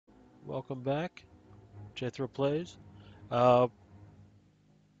welcome back. Jthrill plays. I was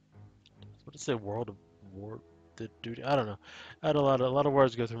about to say World of War Duty. I don't know. I had a lot of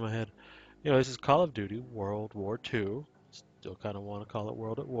words go through my head. This is Call of Duty World War II. Still kind of want to call it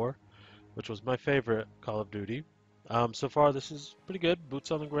World at War, which was my favorite Call of Duty. So far, this is pretty good.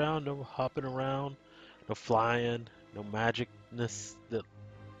 Boots on the ground, no hopping around, no flying, no magicness that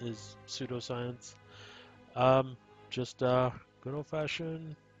is pseudoscience. Just good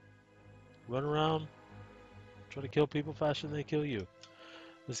old-fashioned run around, try to kill people faster than they kill you.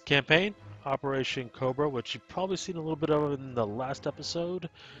 This campaign, Operation Cobra, which you've probably seen a little bit of in the last episode.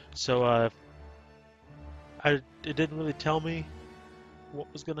 So it didn't really tell me what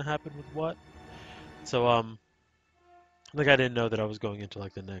was going to happen with what. So like I didn't know that I was going into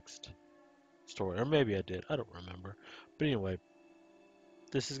like the next story, or maybe I did. I don't remember. But anyway,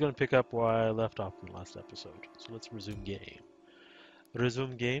 this is going to pick up where I left off in the last episode. So let's resume game.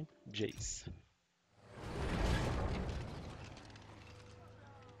 Resume game, Jace.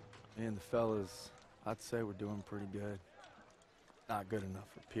 Me and the fellas, I'd say we're doing pretty good. Not good enough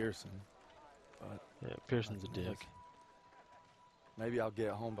for Pearson, but... Yeah, Pearson's a dick. Maybe I'll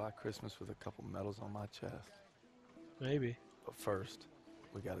get home by Christmas with a couple medals on my chest. Maybe. But first,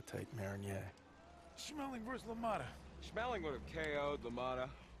 we gotta take Marigny. Schmeling versus LaMotta. Schmeling would have KO'd LaMotta.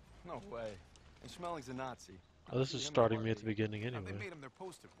 No way. And Schmeling's a Nazi. Oh, this is starting me at the beginning anyway. They made him their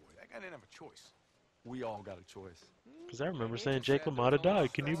poster boy. That guy didn't have a choice. We all got a choice. Because I remember saying Jake LaMotta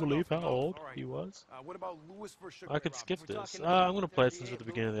died. Can you believe how old he was? What about Lewis versus Sugar I could Ray skip Robinson? this. I'm going to play it since at the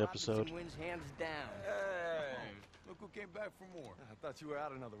beginning of the episode. Wins hands down. Hey! Look who came back for more. I thought you were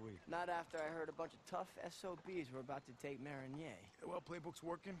out another week. Not after I heard a bunch of tough SOBs were about to take Marigny. Yeah, well, playbook's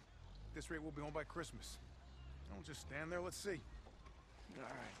working. At this rate, we'll be home by Christmas. Don't just stand there. Let's see. All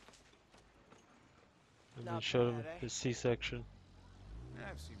right. And Not then showed him bad, eh? his C-section.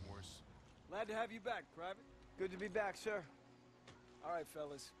 I've seen worse. Glad to have you back, Private. Good to be back, sir. All right,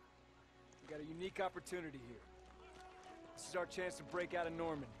 fellas. We got a unique opportunity here. This is our chance to break out of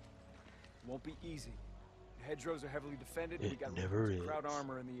Normandy. It won't be easy. The hedgerows are heavily defended, and we got never recruits and crowd is.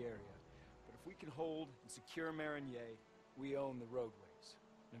 armor in the area. But if we can hold and secure Marigny, we own the roadways.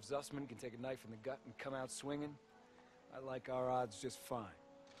 And if Zussman can take a knife in the gut and come out swinging, I like our odds just fine.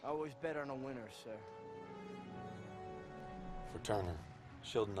 Always bet on a winner, sir. For Turner,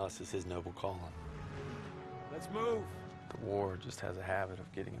 shielding us is his noble calling. Let's move. The war just has a habit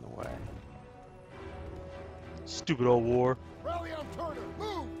of getting in the way. Stupid old war. Rally on Turner.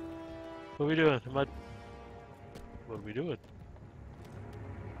 Move! What are we doing? What are we doing?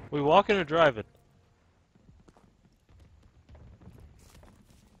 We walking or driving?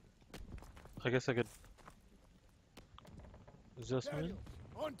 I guess I could... Is this me?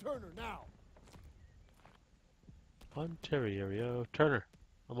 On Turner now. Ontario. Turner,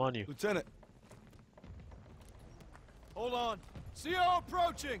 I'm on you. Lieutenant. Hold on. CO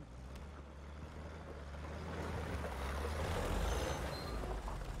approaching!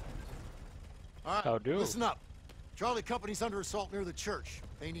 All right, How do? listen up. Charlie Company's under assault near the church.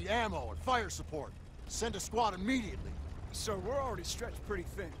 They need ammo and fire support. Send a squad immediately. Sir, we're already stretched pretty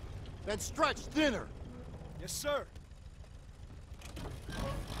thin. Then stretch thinner. Yes, sir.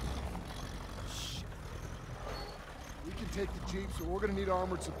 We can take the jeep, so we're gonna need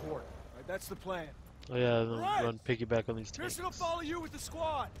armored support. All right, that's the plan. Oh yeah, they'll Right. run piggyback on these tanks. Pearson will follow you with the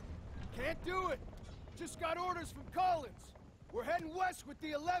squad. Can't do it. Just got orders from Collins. We're heading west with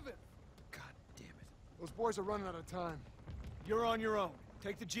the 11th. God damn it. Those boys are running out of time. You're on your own.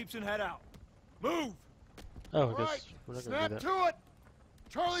 Take the jeeps and head out. Move! Oh, I All guess right, we're not snap gonna do that. to it!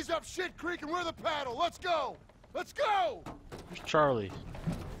 Charlie's up shit creek and we're the paddle. Let's go! Let's go! Where's Charlie?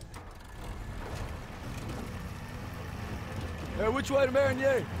 Hey, which way to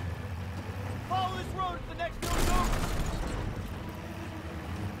Marigny? Follow this road at the next village over.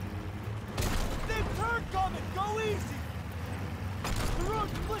 Big turn coming! Go easy! The road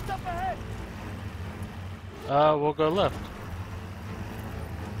splits up ahead! We'll go left.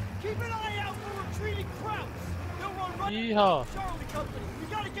 Keep an eye out for retreating Krauts! They'll run right into Yeehaw. the Charlie Company! We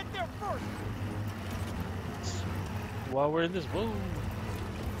gotta get there first! While we're in this, whoa,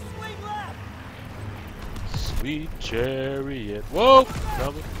 Swing left! sweet chariot. Whoa,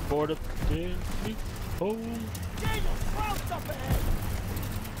 coming for the pin. Oh, Daniel, Krauts up ahead!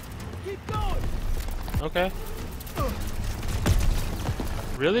 Keep going! okay.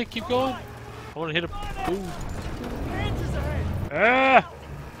 Really? Keep going? I want to hit him. Ooh. Hands is ahead! Ah!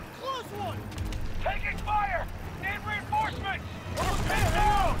 Close one! Taking fire! Need reinforcements! Almost pinned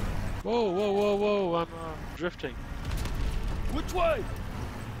down! Whoa, I'm drifting. Which way?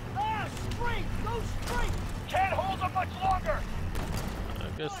 Ah, straight! Go straight! Can't hold them much longer!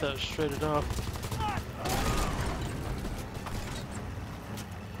 Guess that straight enough.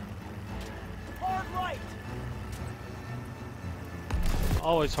 Hard right.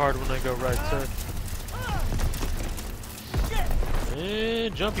 Always hard when I go right, sir.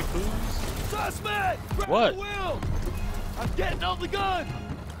 And jumpy poos. Suspect! Grab What? the wheel! I'm getting on the gun!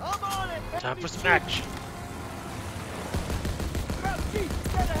 I'm on it. Time for some action. Grab Chief.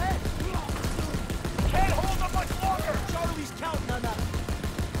 Get ahead. Can't hold them much longer. Charlie's counting on us.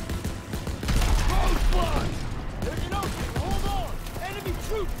 Roadblock! There's an opening. Hold on. Enemy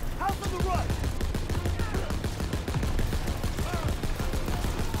troops. House on the right.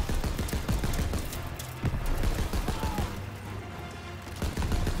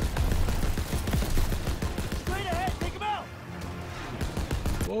 Straight ahead. Take him out.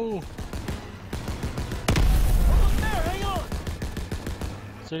 Whoa. Almost there. Hang on.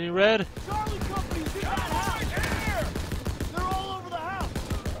 Is any red? Charlie Company's in that house. Here. They're all over the house.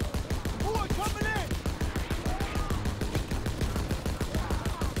 Boy, coming in.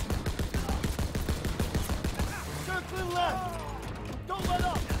 Circling left. Don't let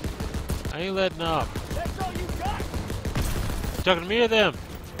up. I ain't letting up. That's all you got. You talking to me or them?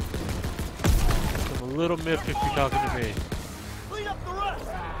 I'm a little miffed if you're talking to me. Clean up the rest.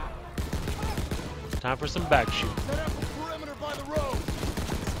 Time for some back shoot. Set up a perimeter by the road.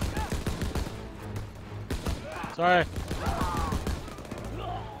 Sorry.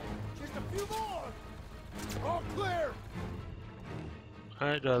 Just a few more. All clear.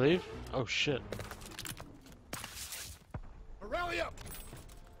 Alright, do I leave? Oh shit. Rally up.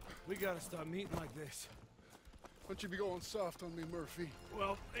 We gotta stop meeting like this. Don't you be going soft on me, Murphy.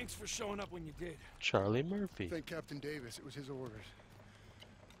 Well, thanks for showing up when you did. Charlie Murphy. Thank Captain Davis. It was his orders.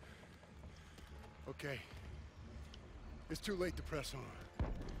 Okay. It's too late to press on. So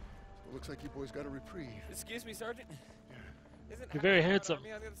it looks like you boys got a reprieve. Excuse me, Sergeant. Isn't You're very having an handsome.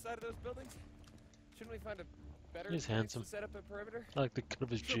 army on the other side of those buildings? Shouldn't we find a better He's place handsome. to set up a perimeter? I like the cut of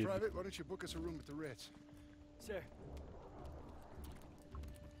his Sure, jib. Private. Why don't you book us a room at the Ritz? Sir.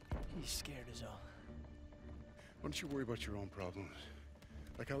 He's scared as all. Why don't you worry about your own problems?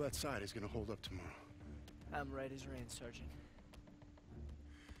 Like how that side is gonna hold up tomorrow. I'm right as rain, Sergeant.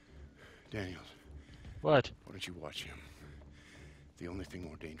 Daniels, What? why don't you watch him? The only thing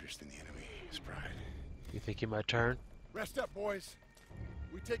more dangerous than the enemy is pride. You think he might turn? Rest up, boys.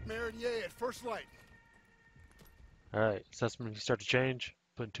 We take Marigny at first light. Alright, assessment, you start to change.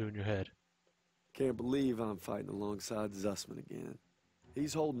 Putting two in your head. Can't believe I'm fighting alongside Zussman again.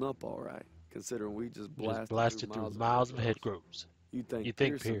 He's holding up all right, considering we just Blasted through miles of head groups. You'd think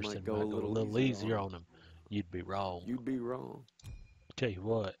Pearson might go a little easier on him. You'd be wrong. You'd be wrong. Tell you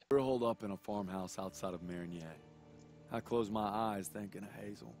what. We're holed up in a farmhouse outside of Marigny. I close my eyes thinking of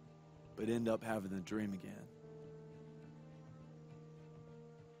Hazel, but end up having the dream again.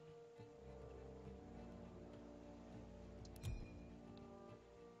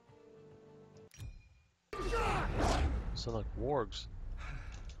 Sound like wargs.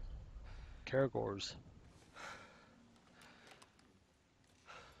 Caragors.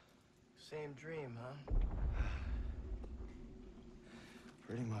 Same dream, huh?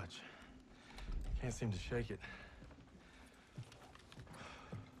 Pretty much. Can't seem to shake it.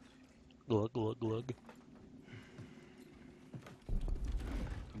 Glug, glug, glug.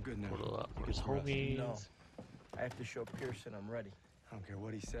 I'm good now. What up? Take His some rest. homies. No. I have to show Pearson I'm ready. I don't care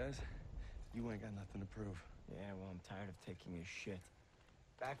what he says. You ain't got nothing to prove. Yeah, well, I'm tired of taking his shit.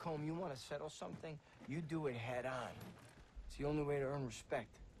 Back home, you want to settle something? You do it head on. It's the only way to earn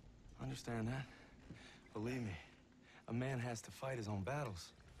respect. Understand that? Believe me, a man has to fight his own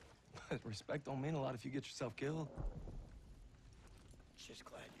battles. But respect don't mean a lot if you get yourself killed. Just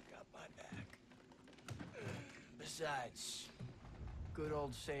glad you got my back. Besides, good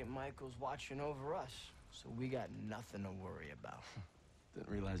old St. Michael's watching over us, so we got nothing to worry about. Didn't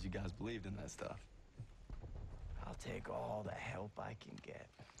realize you guys believed in that stuff. I'll take all the help I can get.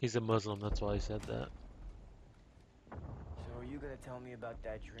 He's a Muslim, that's why he said that. So are you gonna tell me about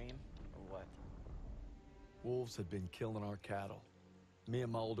that dream, or what? Wolves had been killing our cattle. Me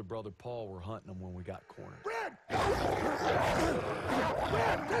and my older brother Paul were hunting them when we got cornered. I'm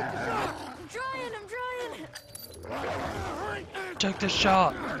trying! Take the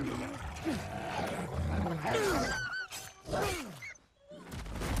shot!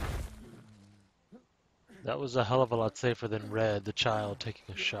 That was a hell of a lot safer than Red, the child,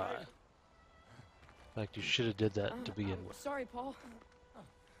 taking a shot. In fact, you should have did that to begin with. Sorry, Paul.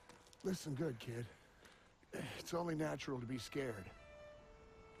 Listen good, kid. It's only natural to be scared.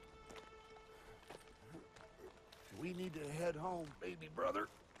 We need to head home, baby brother.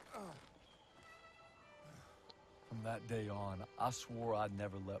 From that day on, I swore I'd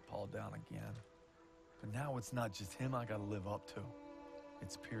never let Paul down again. But now it's not just him I gotta live up to.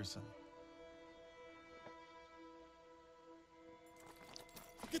 It's Pearson.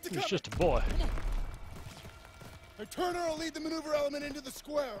 Get to He's cover. just a boy. Hey, Turner will lead the maneuver element into the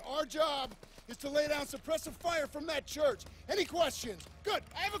square. Our job is to lay down suppressive fire from that church. Any questions? Good.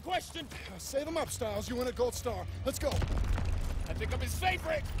 I have a question. Save them up, Styles. You win a gold star. Let's go. I think I'm his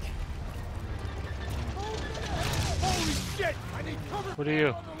favorite. Holy shit! I need cover. What are you?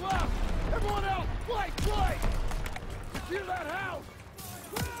 On the left. Everyone else, fly! You hear that house?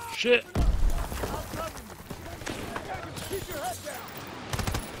 Shit. I'll cover you. Keep your head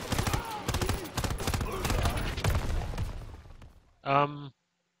down.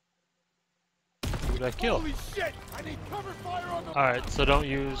 Who did I kill? Holy shit! I need cover fire on the Alright, so don't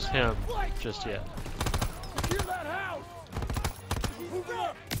use him just yet. Hear that house? Move it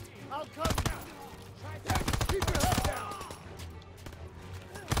up! I'll cover you. Keep your head down.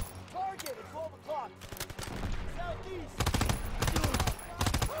 Target at 12 o'clock. Southeast.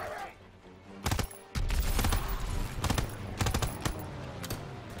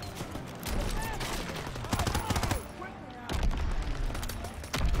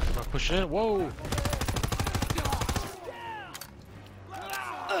 Am I pushing it? Whoa!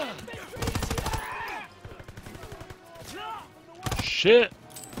 Shit!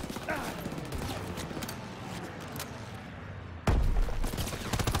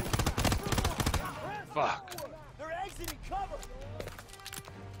 Fuck. They're exiting cover.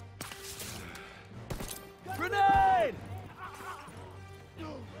 Grenade!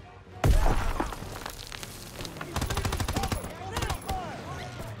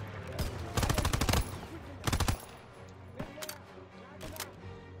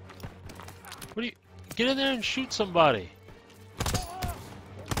 What do you... Get in there and shoot somebody.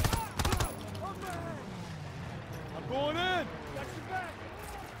 I'm going in.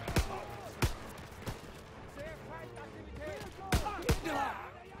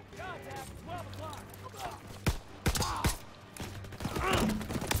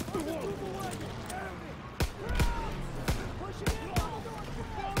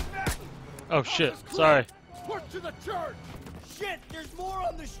 Oh shit, sorry. Push to the church. Shit, there's more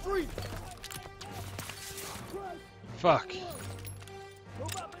on the street. Fuck.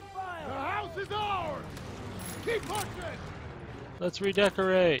 Move up and fire. The house is ours. Keep pushing. Let's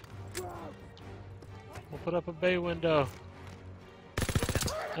redecorate. We'll put up a bay window.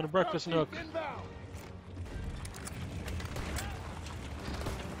 And a breakfast nook. Inbound.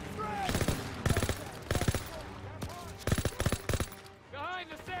 Behind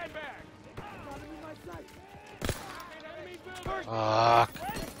the sandbag! Fuck.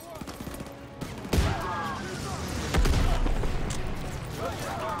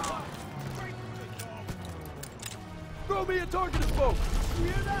 Throw me a target smoke! You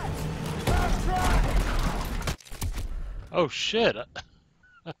hear that? Oh shit. I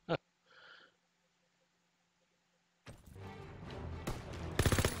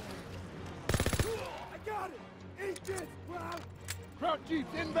got it. Eat this, Cloud. Crouch Jeep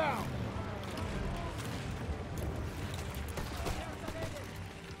inbound.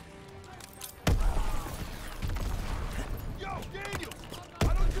 Yo, Daniel.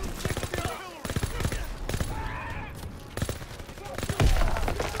 Why don't you take the artillery?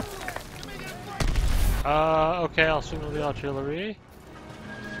 Okay, I'll signal the artillery.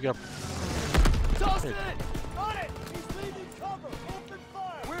 You got... Toss Here. it! Got it. He's leaving cover. Open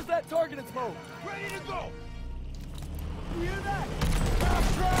fire. Where's that target smoke? Ready to go. You hear that?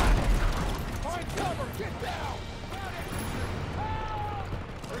 Half track. Find cover. Get down.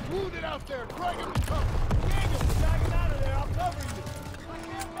 There's wounded out there. Drag him to cover. Daniel, drag him out of there. I'll cover you.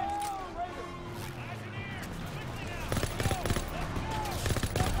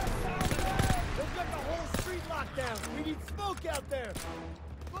 They've got the whole street locked down. We need smoke out there.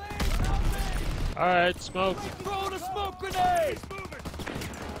 Please help me. Alright, smoke. Throw the smoke grenade!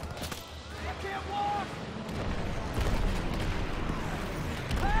 I can't walk.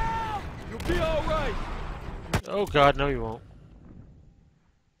 Help! You'll be alright! Oh god, no you won't.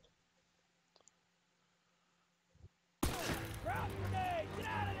 Ground grenade. Get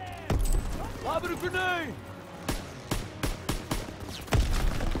out of there. Lobbing a grenade!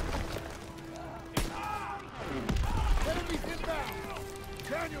 Enemies inbound.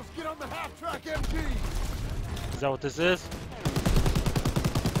 Daniels, get on the half-track MG. Is that what this is?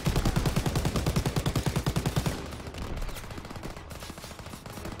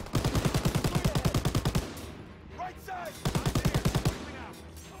 Right side.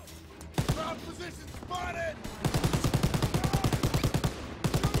 Ground position spotted.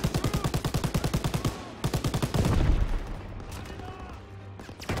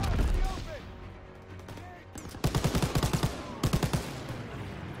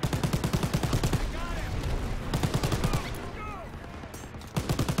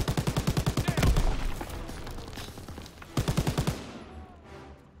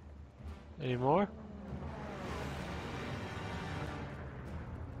 Any more?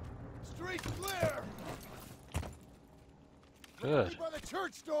 Street's clear! Good. By the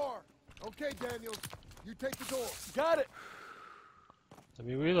church door! Okay, Daniels, you take the door. Got it! Let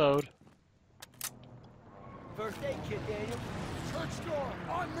me reload. First aid kit, Daniel. Church door,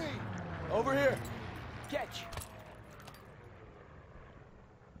 on me! Over here! Catch.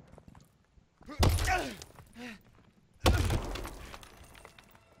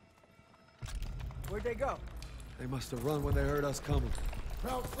 Where'd they go? They must have run when they heard us coming.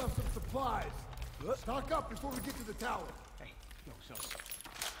 Krauts left some supplies. Stock up before we get to the tower. Hey, no, so.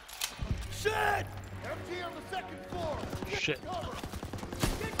 Shit! MG on the second floor! Get Shit. cover!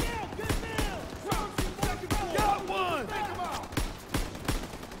 Get down! Get down! Krauts in second floor! Got one! Take him out!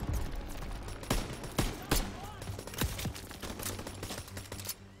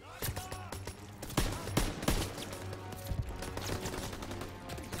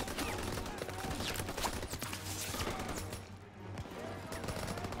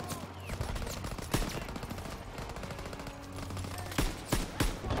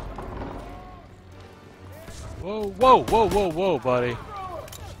 Whoa, whoa, whoa, whoa, whoa, buddy.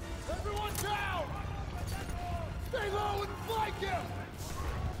 Everyone down! Stay low and flank him!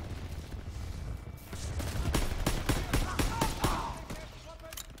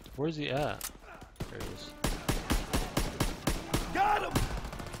 Where's he at? There he is. Got him!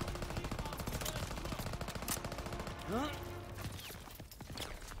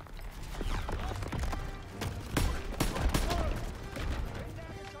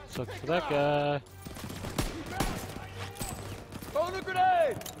 Sucks for that guy. Throwing a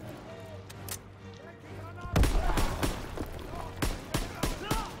grenade!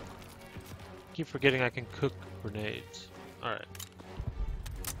 Keep forgetting I can cook grenades. Alright.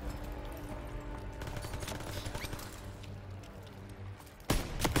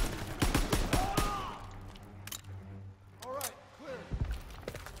 All right, clear.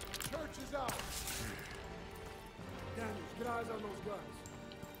 Church is out. Daniels, get eyes on those guns.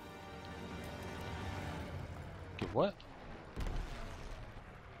 Get what?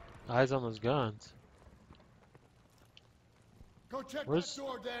 Eyes on those guns. Go check Where's- that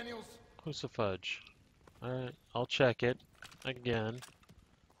door, Daniels. Who's the fudge? Alright, I'll check it. Again.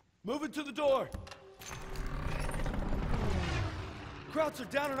 Moving to the door! Krauts are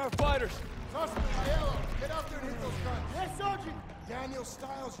down on our fighters! Suspect, Aiello, get out there and hit those guns. Yes, Sergeant. Daniel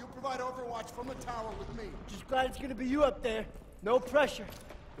Stiles, you provide overwatch from the tower with me. Just glad it's gonna be you up there. No pressure.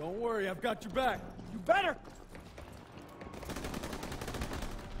 Don't worry, I've got your back. You better.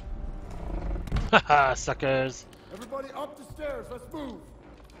 Haha, suckers! Everybody up the stairs, let's move.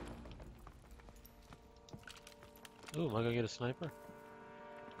 Ooh, am I gonna get a sniper?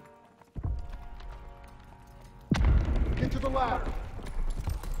 Get to the ladder.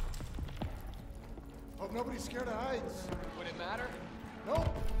 Hope nobody's scared of heights. Would it matter? Nope.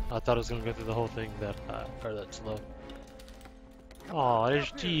 I thought I was gonna go through the whole thing that or that slow. Aw,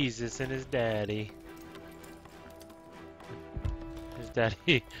 there's Jesus and his daddy. His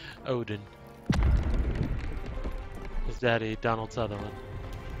daddy, Odin. His daddy, Donald Sutherland.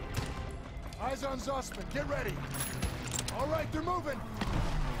 Eyes on Zussman, get ready. All right, they're moving.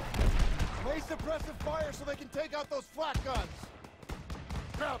 Lay suppressive fire so they can take out those flak guns.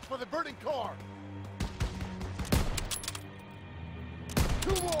 Crouch for the burning car.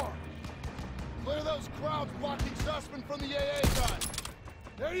 2 more. Clear those crowds blocking Zussman from the AA gun.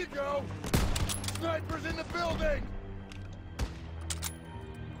 There you go. Snipers in the building.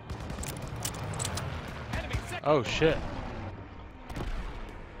 Enemy second Oh floor. shit.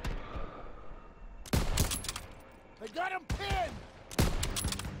 They got him pinned.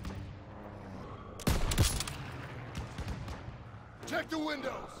 Check the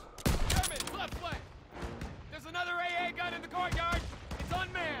windows. German, left flank. There's another AA gun in the courtyard. It's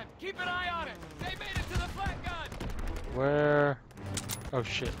unmanned. Keep an eye on it. They made it to the flat gun. Where? Oh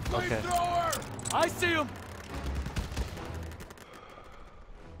shit. Okay. Flamethrower. I see him!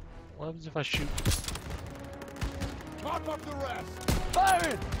 What happens if I shoot? Top up the rest.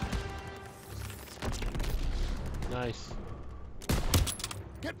 Firing! Nice.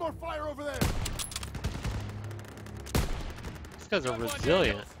 Get more fire over there. These guys are Good one,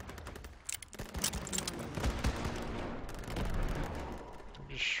 resilient.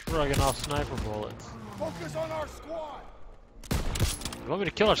 Just shrugging off sniper bullets. Focus on our squad. You want me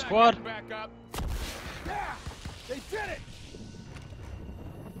to kill our squad? Back up. Yeah, they did it.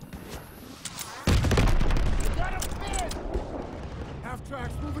 Got him pinned. Half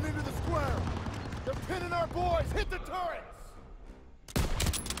tracks moving into the square. They're pinning our boys. Hit the turrets.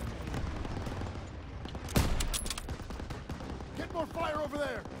 Get more fire over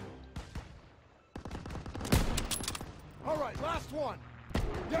there. All right, last one.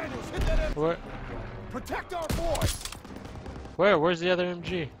 Daniels, hit that MG. Where? Protect our boys. Where? Where's the other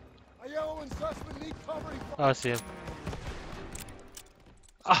MG? A yellow and Sussman need covering. Oh, I see him.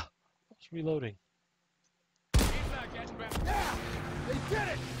 Ah! It's reloading. He's not getting back. Yeah, they did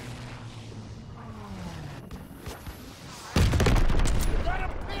it. Got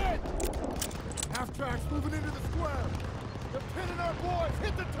him pinned. Half tracks moving into the square. They're pinning our boys.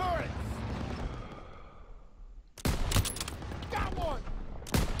 Hit the turrets. Got one.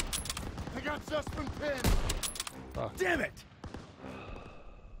 They got Sussman pinned. Fuck. Damn it.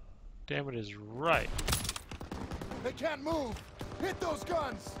 Damn it is right. They can't move. Hit those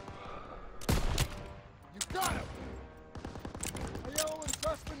guns. You got him. A yellow and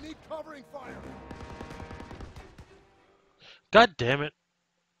Sussman need covering fire. God damn it.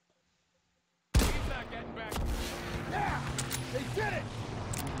 He's not getting back. Yeah, they did it.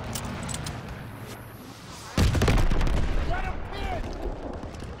 Got him pinned.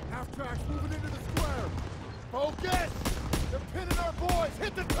 Half tracks moving into the square. Focus. They're pinning our boys.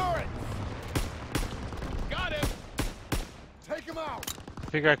 Hit the turrets. Got him. Take him out. I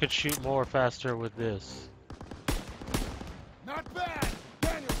figure I could shoot more faster with this. Not bad.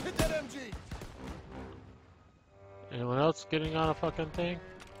 Daniels, hit that MG. Anyone else getting on a fucking thing?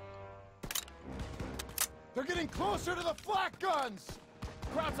 They're getting closer to the flak guns.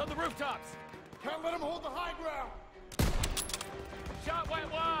 Crowds on the rooftops. Can't let them hold the high ground. Shot went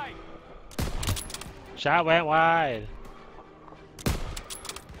wide. Shot went wide.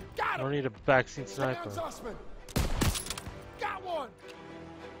 Got I him. don't need a backseat Take out sniper. Sussman. Got one.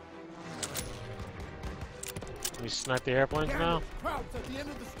 We snipe the airplanes now? Crowds at the end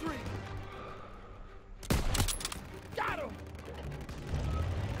of the street. Got him.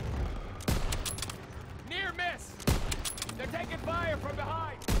 Near miss. They're taking fire from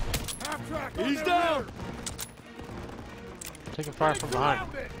behind. Half track. He's down. Taking fire from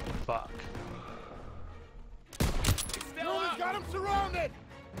behind. Surrounded. Fuck. He's still Nolan's out. got him surrounded.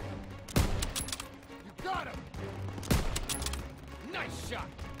 You got him. Nice shot.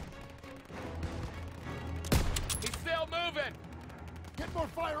 He's still moving. Get more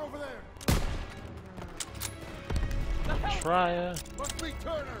fire over there. The hell? Try ya. Must be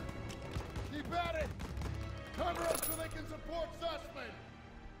Turner. Keep at it. Cover us so they can support Sussman.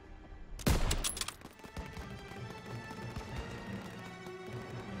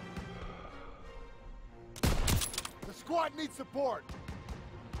 The squad needs support.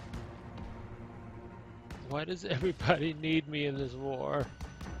 Why does everybody need me in this war?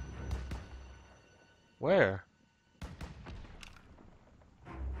 Where?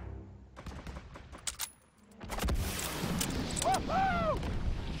 Woohoo!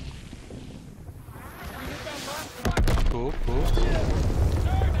 Cool, cool.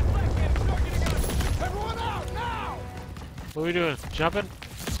 Everyone out now! What are we doing? Jumping?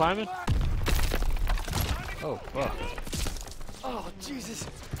 Climbing? Oh, fuck. Oh, Jesus.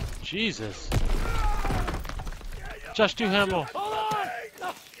 Jesus. Just do Hamill. Hold on!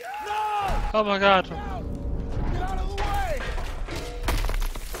 No! Oh my god. Get out of the way!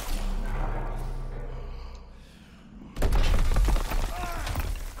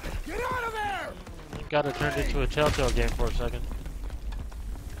 Get out of there! Got it turned into a Telltale game for a second.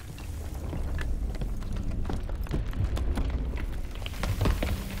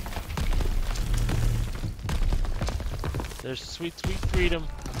 There's sweet, sweet freedom.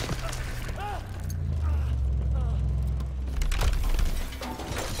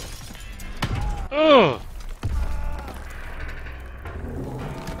 Ugh!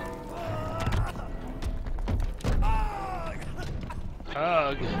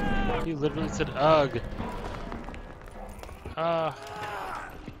 Ugh. He literally said ugh.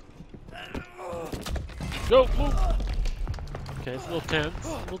 Go, move! Okay, it's a little tense. A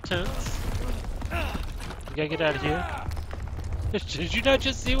little tense. You gotta get out of here. Did you not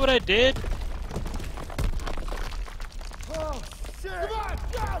just see what I did? Oh, shit! Come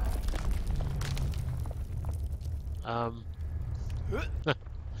on,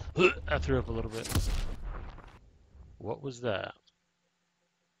 go! I threw up a little bit. What was that?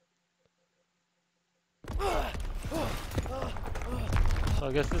 So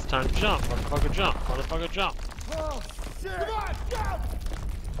I guess this time jump, motherfucker jump, motherfucker jump. Oh, shit! Come on, jump!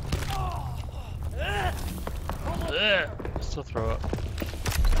 Ugh. Still throw up.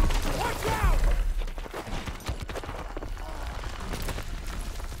 Watch out!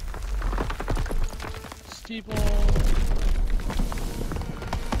 Steeple.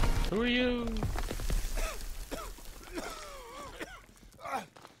 Who are you?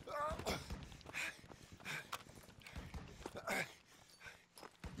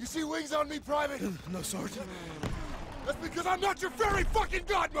 You see wings on me, Private? No, Sergeant. That's because I'm not your fairy fucking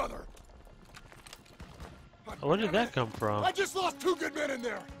godmother! Where did that come from? I just lost 2 good men in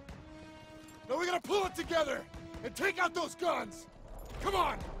there! Now we gotta pull it together and take out those guns! Come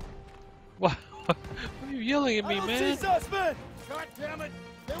on! What? Why are you yelling at me, man? Sussman! God damn it!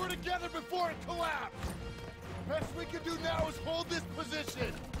 They were together before it collapsed! Best we can do now is hold this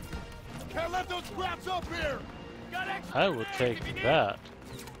position! Can't let those scraps up here! I will take that.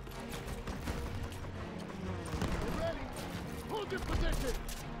 Get ready! Hold your position!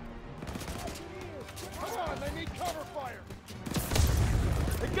 Come on, they need cover fire!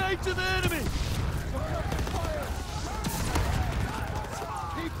 Engage the enemy! Suppressive fire!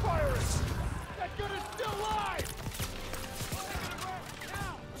 Keep firing! That gun is still alive!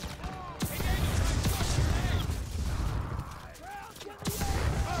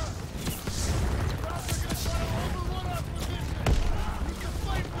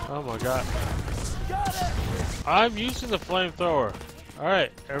 Oh my god. I'm using the flamethrower.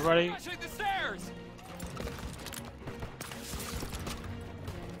 Alright, everybody. Pushing the stairs!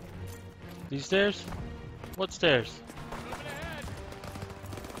 These stairs? What stairs? Moving ahead.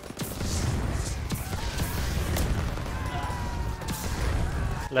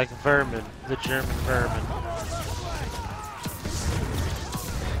 Like vermin. The German vermin.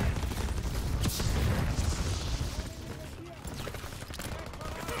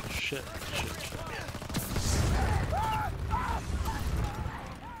 Shit, shit, shit.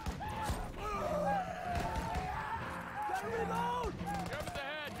 Grab the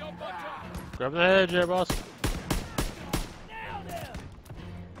head, don't bunch up. Grab the head, there, boss.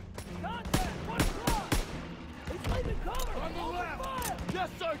 On the left! Yes,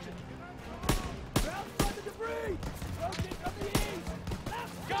 Sergeant!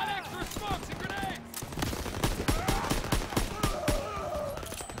 Got extra smokes and grenades!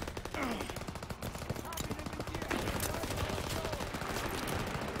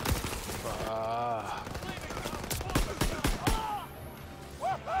 Ah.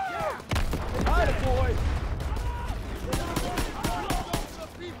 Boy!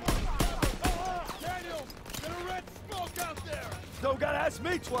 Daniel, get a red smoke out there! Don't gotta ask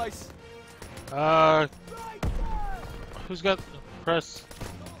me twice. Who's got press?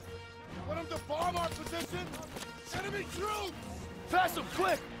 Want them to bomb our position? Enemy troops! Pass him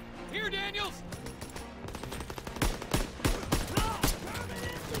quick. Here, Daniels!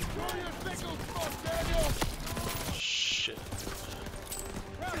 Throw your signal smoke, Daniel! Shit.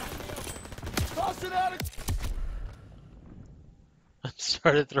 Toss it out! I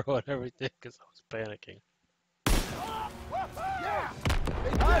started throwing everything because I was panicking. Yeah!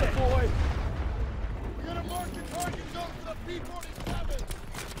 They did it, boy! We're gonna mark the target zone for the P-47!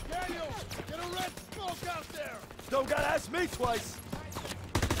 Daniel, get a red smoke out there! Don't gotta ask me twice.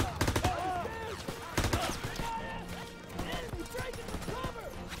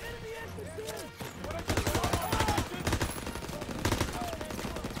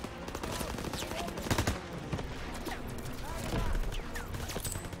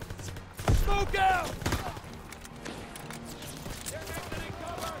 Smoke out!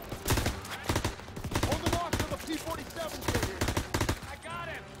 Hold them off till the P-47 get here. I got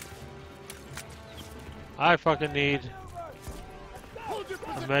him! I fucking need Hold your a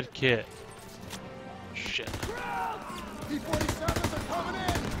position! med kit. Shit. P-47s are coming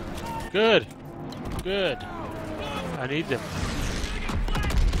in! Good. Good. I need them.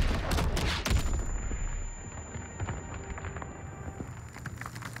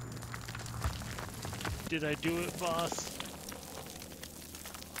 Did I do it, boss?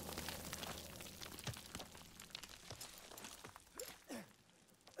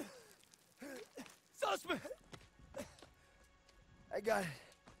 Sussman. I got it.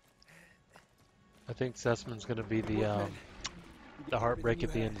 I think Sussman's gonna be the heartbreak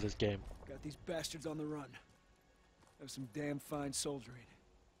at the end of this game. Got these bastards on the run. That was some damn fine soldiering.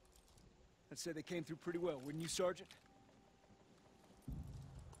 I'd say they came through pretty well, wouldn't you, Sergeant?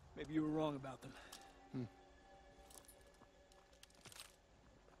 Maybe you were wrong about them.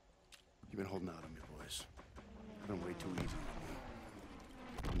 You've been holding out on me, boys. You've been way too easy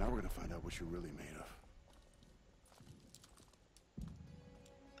with me. Now we're gonna find out what you're really made of.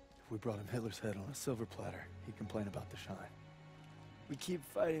 If we brought him Hitler's head on a silver platter, he'd complain about the shine. We keep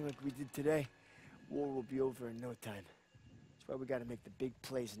fighting like we did today, war will be over in no time. That's why we gotta make the big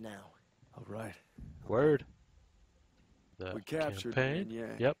plays now. All right. Word. The We captured campaign.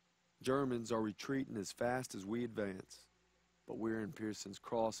 Mignet. Yep. Germans are retreating as fast as we advance. But we're in Pearson's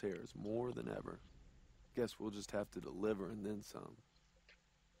crosshairs more than ever. Guess we'll just have to deliver and then some.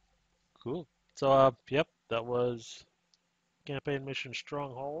 Cool. So, yep, that was campaign mission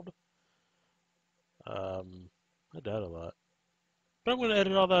Stronghold. I died a lot. But I'm going to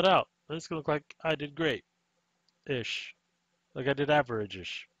edit all that out. It's going to look like I did great-ish. Like I did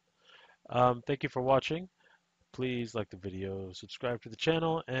average-ish. Thank you for watching. Please like the video, subscribe to the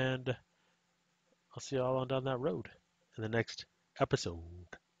channel, and I'll see you all on down that road in the next episode.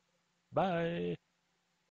 Bye.